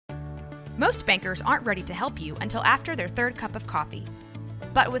Most bankers aren't ready to help you until after their third cup of coffee.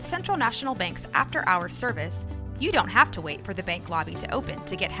 But with Central National Bank's after-hours service, you don't have to wait for the bank lobby to open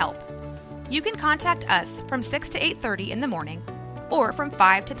to get help. You can contact us from 6 to 8:30 in the morning or from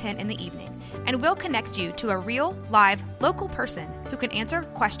 5 to 10 in the evening, and we'll connect you to a real, live, local person who can answer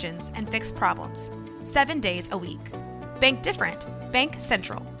questions and fix problems 7 days a week. Bank different. Bank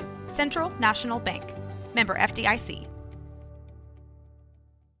Central. Central National Bank. Member FDIC.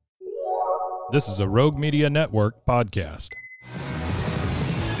 This is a Rogue Media Network podcast.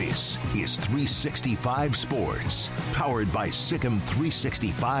 This is 365 Sports, powered by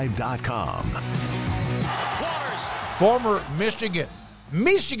Sikkim365.com. Former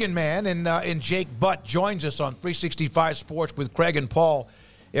Michigan man and Jake Butt joins us on 365 Sports with Craig and Paul,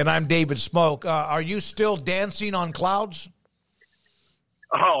 and I'm David Smoke. Are you still dancing on clouds?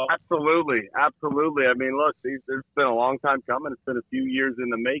 Oh, absolutely. Absolutely. I mean, look, there's been a long time coming. It's been a few years in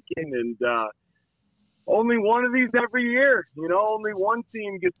the making, and only one of these every year. You know, only one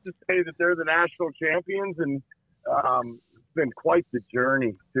team gets to say that they're the national champions, and it's been quite the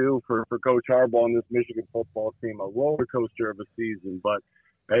journey, too, for Coach Harbaugh and this Michigan football team. A roller coaster of a season, but,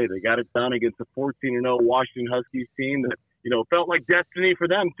 hey, they got it done against a 14-0 Washington Huskies team that, you know, felt like destiny for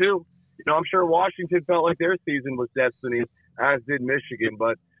them, too. You know, I'm sure Washington felt like their season was destiny, as did Michigan,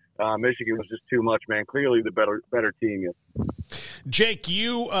 but Michigan was just too much, man. Clearly the better team. Yeah. Jake,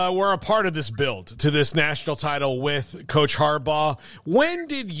 you were a part of this build to this national title with Coach Harbaugh. When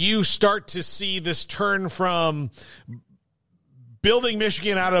did you start to see this turn from building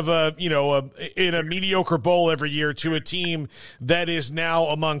Michigan out of in a mediocre bowl every year to a team that is now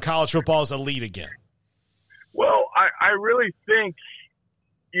among college football's elite again? Well, I really think,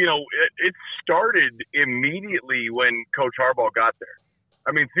 you know, it started immediately when Coach Harbaugh got there.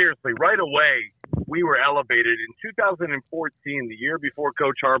 I mean, seriously, right away, we were elevated. In 2014, the year before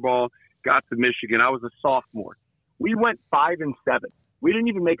Coach Harbaugh got to Michigan, I was a sophomore. We went 5-7. We didn't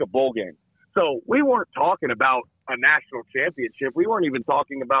even make a bowl game. So we weren't talking about a national championship. We weren't even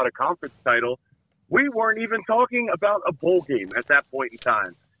talking about a conference title. We weren't even talking about a bowl game at that point in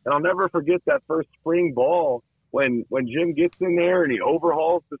time. And I'll never forget that first spring ball when Jim gets in there and he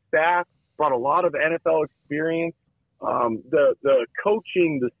overhauls the staff, brought a lot of NFL experience. The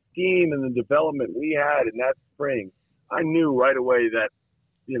coaching, the scheme, and the development we had in that spring, I knew right away that,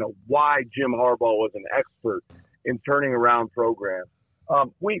 you know, why Jim Harbaugh was an expert in turning around programs.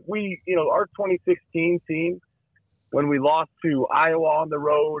 We you know, our 2016 team, when we lost to Iowa on the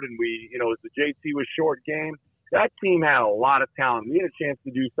road and we, you know, it was the JT was short game, that team had a lot of talent. We had a chance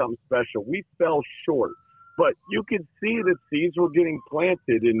to do something special. We fell short. But you could see that seeds were getting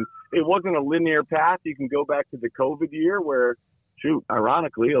planted, and it wasn't a linear path. You can go back to the COVID year where,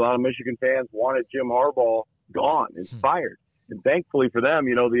 ironically, a lot of Michigan fans wanted Jim Harbaugh gone and fired. And thankfully for them,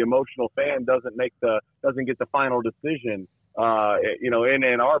 you know, the emotional fan doesn't get the final decision, you know, in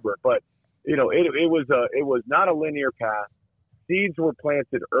Ann Arbor. But, you know, it was not a linear path. Seeds were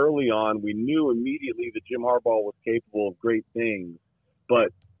planted early on. We knew immediately that Jim Harbaugh was capable of great things.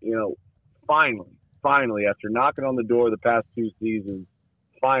 But, you know, finally, after knocking on the door the past two seasons,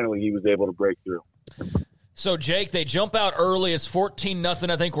 finally he was able to break through. So, Jake, they jump out early. It's 14-0.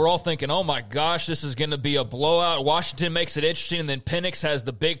 I think we're all thinking, oh, my gosh, this is going to be a blowout. Washington makes it interesting, and then Penix has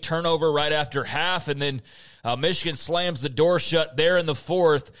the big turnover right after half, and then Michigan slams the door shut there in the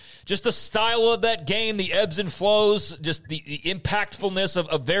fourth. Just the style of that game, the ebbs and flows, just the impactfulness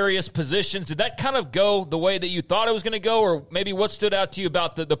of various positions. Did that kind of go the way that you thought it was going to go, or maybe what stood out to you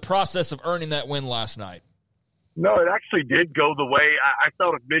about the process of earning that win last night? No, it actually did go the way I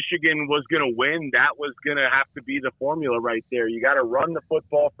thought. If Michigan was going to win, that was going to have to be the formula right there. You got to run the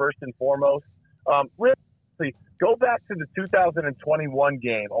football first and foremost. Really, go back to the 2021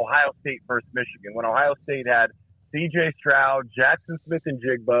 game, Ohio State versus Michigan, when Ohio State had C.J. Stroud, Jackson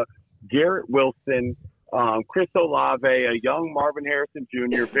Smith-Njigba, Garrett Wilson, Chris Olave, a young Marvin Harrison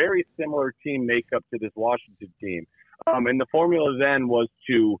Jr., very similar team makeup to this Washington team. And the formula then was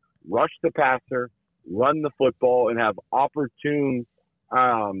to rush the passer, run the football, and have opportune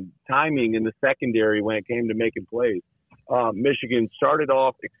timing in the secondary when it came to making plays. Michigan started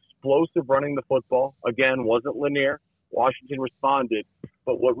off explosive running the football. Again, wasn't linear. Washington responded.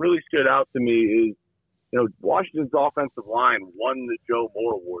 But what really stood out to me is, you know, Washington's offensive line won the Joe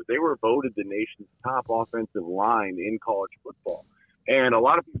Moore Award. They were voted the nation's top offensive line in college football. And a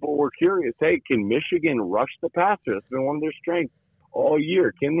lot of people were curious, hey, can Michigan rush the passer? That's been one of their strengths all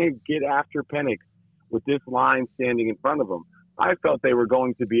year. Can they get after Penix with this line standing in front of them? I felt they were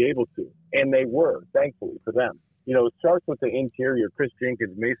going to be able to, and they were, thankfully for them. You know, it starts with the interior, Chris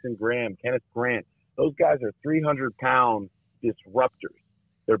Jenkins, Mason Graham, Kenneth Grant. Those guys are 300-pound disruptors.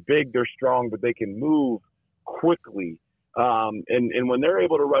 They're big, they're strong, but they can move quickly. And when they're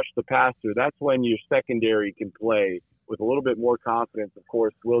able to rush the passer, that's when your secondary can play with a little bit more confidence. Of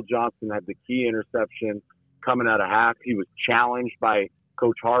course, Will Johnson had the key interception coming out of half. He was challenged by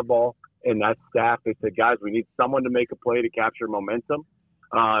Coach Harbaugh and that staff. They said, guys, we need someone to make a play to capture momentum.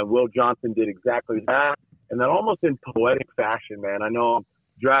 Will Johnson did exactly that. And then almost in poetic fashion, man, I know I'm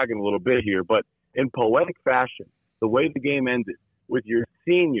dragging a little bit here, but in poetic fashion, the way the game ended with your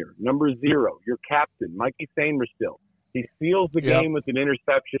senior, number 0, your captain, Mikey Sainristil, he seals the game with an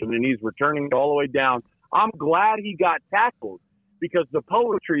interception, and he's returning it all the way down. I'm glad he got tackled, because the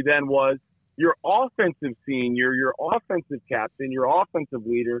poetry then was your offensive senior, your offensive captain, your offensive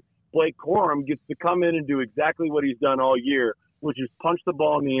leader, Blake Corum, gets to come in and do exactly what he's done all year, which is punch the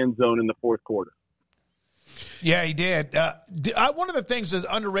ball in the end zone in the fourth quarter. Yeah, he did. One of the things that's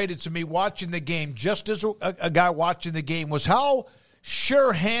underrated to me watching the game, just as a guy watching the game, was how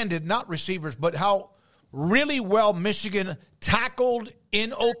sure-handed, not receivers, but how really well Michigan tackled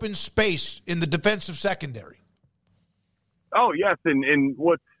in open space in the defensive secondary. Oh, yes, and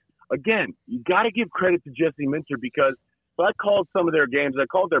what's, again, you got to give credit to Jesse Minter, because I called some of their games. I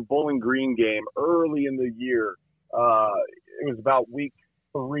called their Bowling Green game early in the year. It was about week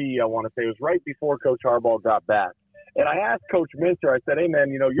 3, I want to say. It was right before Coach Harbaugh got back. And I asked Coach Minter, I said, hey, man,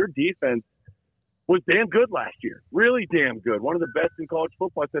 your defense was damn good last year. Really damn good. One of the best in college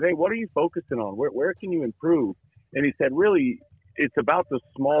football. I said, hey, what are you focusing on? Where can you improve? And he said, really, it's about the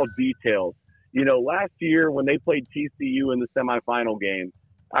small details. Last year when they played TCU in the semifinal game,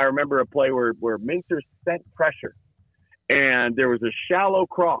 I remember a play where Minter sent pressure, and there was a shallow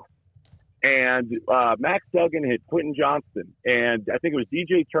cross. And Max Duggan hit Quentin Johnston, and I think it was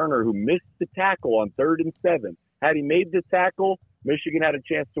DJ Turner who missed the tackle on 3rd and 7. Had he made the tackle, Michigan had a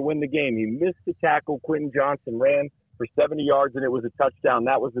chance to win the game. He missed the tackle. Quentin Johnston ran for 70 yards, and it was a touchdown.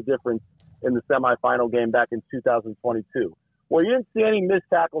 That was the difference in the semifinal game back in 2022. Well, you didn't see any missed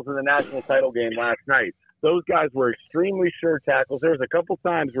tackles in the national title game last night. Those guys were extremely sure tackles. There was a couple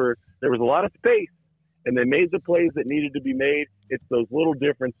times where there was a lot of space, and they made the plays that needed to be made. It's those little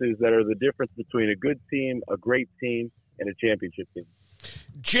differences that are the difference between a good team, a great team, and a championship team.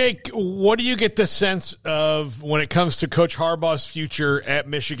 Jake, what do you get the sense of when it comes to Coach Harbaugh's future at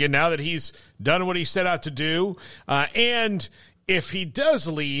Michigan now that he's done what he set out to do? And if he does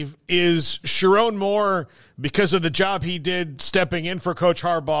leave, is Sherrone Moore, because of the job he did stepping in for Coach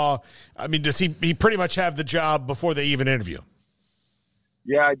Harbaugh, I mean, does he pretty much have the job before they even interview?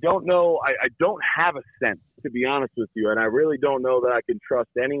 Yeah, I don't know. I don't have a sense, to be honest with you, and I really don't know that I can trust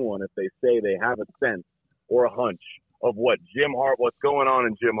anyone if they say they have a sense or a hunch of what's going on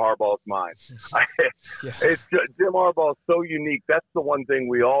in Jim Harbaugh's mind. Jim Harbaugh's so unique. That's the one thing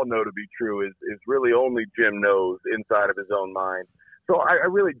we all know to be true is really only Jim knows inside of his own mind. So I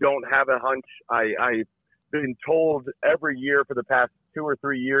really don't have a hunch. I've been told every year for the past 2 or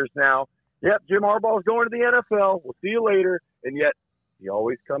 3 years now, yep, Jim Harbaugh's going to the NFL. We'll see you later. And yet he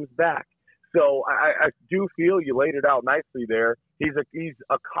always comes back. So I do feel you laid it out nicely there. He's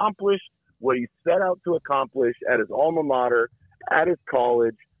accomplished what he set out to accomplish at his alma mater, at his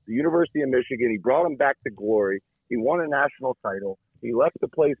college, the University of Michigan. He brought him back to glory. He won a national title. He left the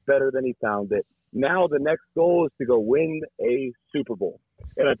place better than he found it. Now the next goal is to go win a Super Bowl.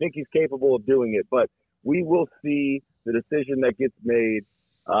 And I think he's capable of doing it. But we will see the decision that gets made.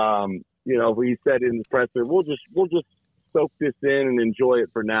 He said in the presser, we'll just soak this in and enjoy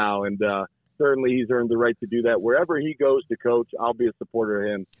it for now. And certainly he's earned the right to do that. Wherever he goes to coach, I'll be a supporter of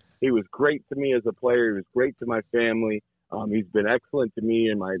him. He was great to me as a player. He was great to my family. He's been excellent to me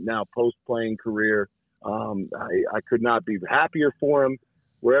in my now post-playing career. I could not be happier for him.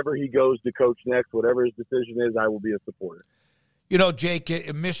 Wherever he goes to coach next, whatever his decision is, I will be a supporter.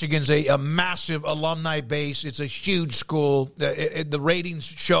 Jake, Michigan's a massive alumni base. It's a huge school. The ratings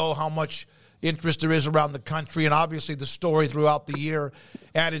show how much interest there is around the country, and obviously the story throughout the year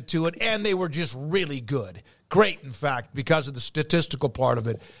added to it. And they were just really good. Great, in fact, because of the statistical part of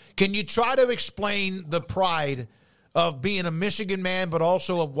it. Can you try to explain the pride of being a Michigan man, but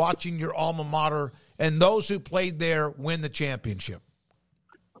also of watching your alma mater and those who played there win the championship?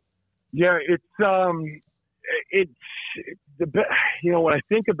 Yeah, when I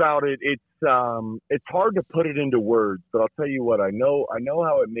think about it, it's hard to put it into words, but I'll tell you what, I know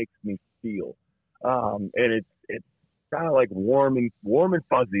how it makes me feel. And it's kind of like warm and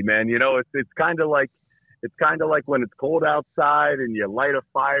fuzzy, man. It's kind of like when it's cold outside and you light a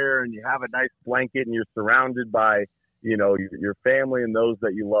fire and you have a nice blanket and you're surrounded by, your family and those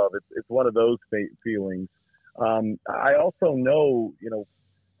that you love. It's one of those feelings. I also know,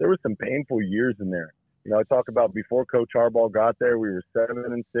 there were some painful years in there. You know, I talk about before Coach Harbaugh got there, we were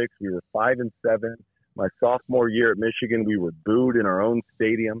 7-6, we were 5-7. My sophomore year at Michigan, we were booed in our own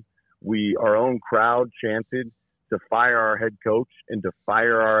stadium. Our own crowd chanted to fire our head coach and to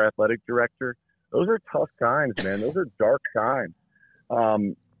fire our athletic director. Those are tough times, man. Those are dark times.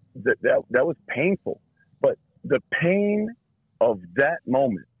 That was painful. But the pain of that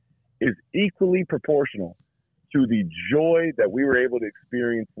moment is equally proportional to the joy that we were able to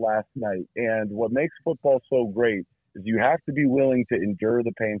experience last night. And what makes football so great is you have to be willing to endure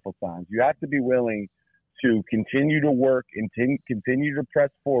the painful times. You have to be willing to continue to work and continue to press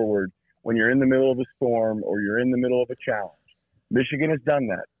forward when you're in the middle of a storm or you're in the middle of a challenge. Michigan has done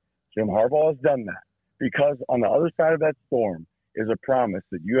that. Jim Harbaugh has done that, because on the other side of that storm is a promise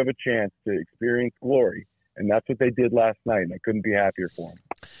that you have a chance to experience glory. And that's what they did last night, and I couldn't be happier for them.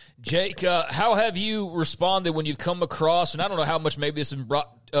 Jake, how have you responded when you've come across, and I don't know how much maybe this has been brought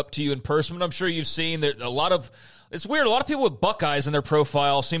up to you in person, but I'm sure you've seen that it's weird, a lot of people with Buckeyes in their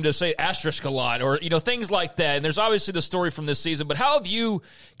profile seem to say asterisk a lot, or, things like that. And there's obviously the story from this season, but how have you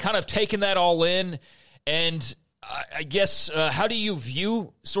kind of taken that all in? And I guess, how do you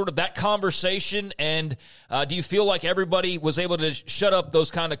view sort of that conversation? And do you feel like everybody was able to shut up those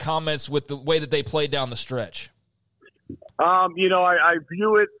kind of comments with the way that they played down the stretch? I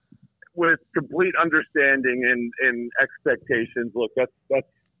view it with complete understanding and expectations. Look,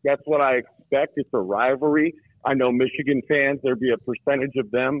 that's what I expect. It's a rivalry. I know Michigan fans, there'd be a percentage of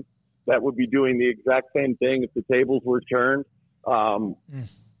them that would be doing the exact same thing if the tables were turned. I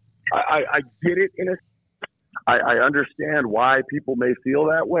get it I understand why people may feel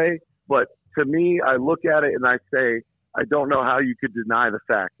that way, but to me, I look at it and I say, I don't know how you could deny the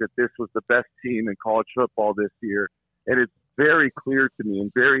fact that this was the best team in college football this year. And it's very clear to me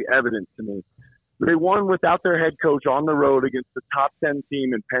and very evident to me. They won without their head coach on the road against the top 10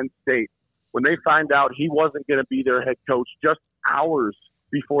 team in Penn State when they find out he wasn't going to be their head coach just hours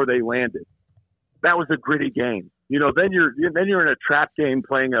before they landed. That was a gritty game. Then you're in a trap game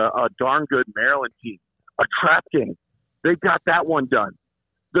playing a darn good Maryland team. A trap game. They got that one done.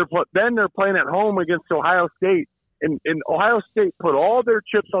 Then they're playing at home against Ohio State, and Ohio State put all their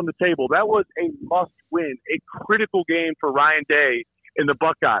chips on the table. That was a must-win, a critical game for Ryan Day and the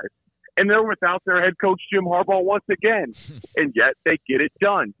Buckeyes. And they're without their head coach, Jim Harbaugh, once again. And yet they get it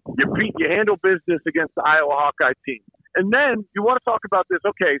done. You handle business against the Iowa Hawkeye team. And then you want to talk about this.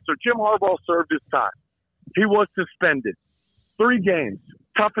 Okay, so Jim Harbaugh served his time. He was suspended. 3 games,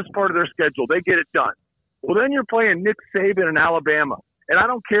 toughest part of their schedule. They get it done. Well, then you're playing Nick Saban in Alabama. And I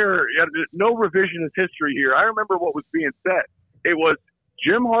don't care, no revisionist history here. I remember what was being said. It was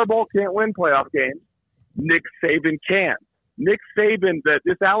Jim Harbaugh can't win playoff games. Nick Saban can. Nick Saban,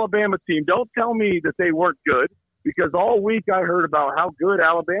 this Alabama team, don't tell me that they weren't good, because all week I heard about how good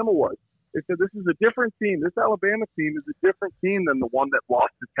Alabama was. They said this is a different team. This Alabama team is a different team than the one that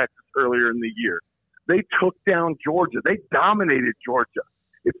lost to Texas earlier in the year. They took down Georgia. They dominated Georgia.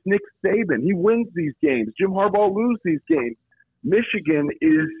 It's Nick Saban. He wins these games. Jim Harbaugh loses these games. Michigan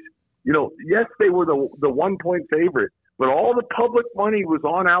is, yes, they were the 1-point favorite, but all the public money was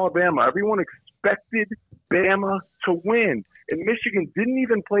on Alabama. Everyone expected Bama to win. And Michigan didn't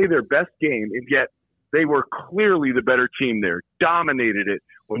even play their best game, and yet they were clearly the better team there. Dominated it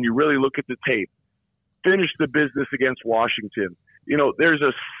when you really look at the tape. Finished the business against Washington. There's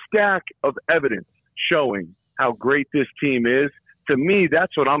a stack of evidence showing how great this team is. To me,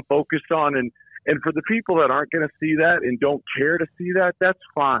 that's what I'm focused on. And for the people that aren't going to see that and don't care to see that, that's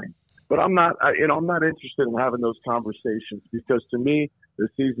fine. But I'm not interested in having those conversations, because to me, the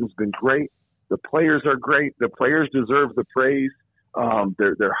season's been great. The players are great. The players deserve the praise.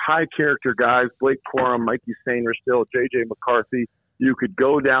 They're high character guys. Blake Corum, Mikey Sainristil, J.J. McCarthy. You could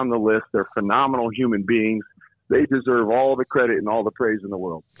go down the list. They're phenomenal human beings. They deserve all the credit and all the praise in the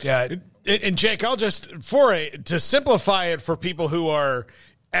world. Yeah, and Jake, I'll just, to simplify it for people who are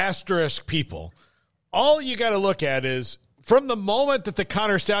asterisk people, all you got to look at is from the moment that the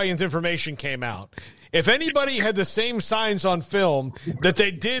Connor Stalions information came out, if anybody had the same signs on film that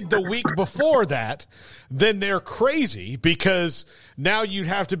they did the week before that, then they're crazy, because now you'd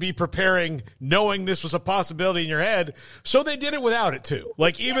have to be preparing knowing this was a possibility in your head. So they did it without it too.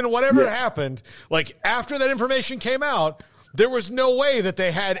 Like, even whatever happened, like after that information came out, there was no way that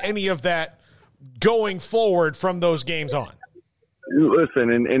they had any of that going forward from those games on.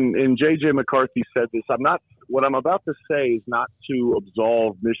 Listen, and J.J. McCarthy said this. What I'm about to say is not to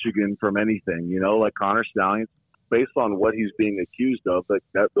absolve Michigan from anything, like Connor Stalions, based on what he's being accused of,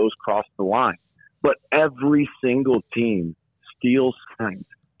 that those crossed the line. But every single team steals signs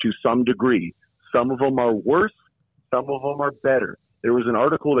to some degree. Some of them are worse. Some of them are better. There was an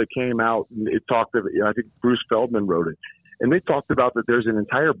article that came out, and it talked about, I think Bruce Feldman wrote it, and they talked about that there's an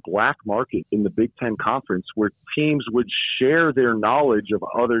entire black market in the Big Ten Conference where teams would share their knowledge of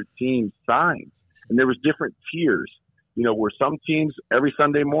other teams' signs. And there was different tiers, where some teams every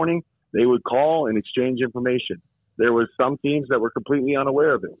Sunday morning, they would call and exchange information. There was some teams that were completely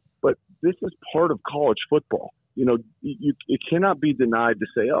unaware of it. But this is part of college football. It cannot be denied to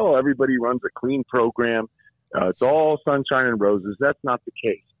say, oh, everybody runs a clean program. It's all sunshine and roses. That's not the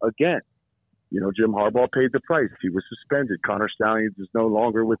case. Again, Jim Harbaugh paid the price. He was suspended. Connor Stalions is no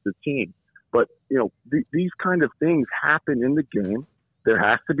longer with the team. But, these kind of things happen in the game. There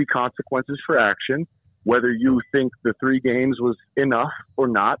has to be consequences for action. Whether you think the 3 games was enough or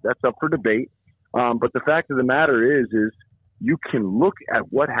not, that's up for debate. But the fact of the matter is you can look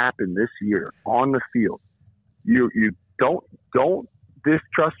at what happened this year on the field. You don't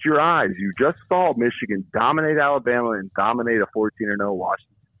distrust your eyes. You just saw Michigan dominate Alabama and dominate a 14-0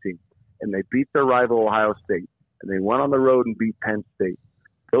 Washington team. And they beat their rival Ohio State. And they went on the road and beat Penn State.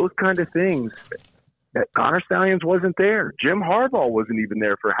 Those kind of things, that Connor Stalions wasn't there. Jim Harbaugh wasn't even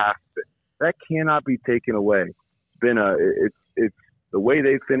there for half of it. That cannot be taken away. It's been it's the way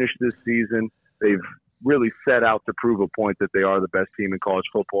they finished this season. They've really set out to prove a point that they are the best team in college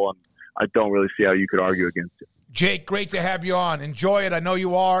football. And I don't really see how you could argue against it. Jake, great to have you on. Enjoy it. I know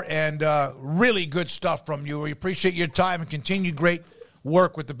you are, and really good stuff from you. We appreciate your time and continued great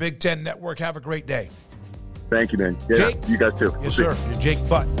work with the Big Ten Network. Have a great day. Thank you, man. Yeah, Jake? You guys too. Yes, sir. Jake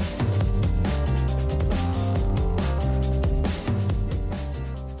Butt.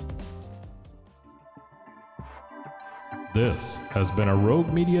 This has been a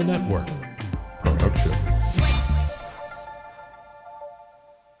Rogue Media Network production.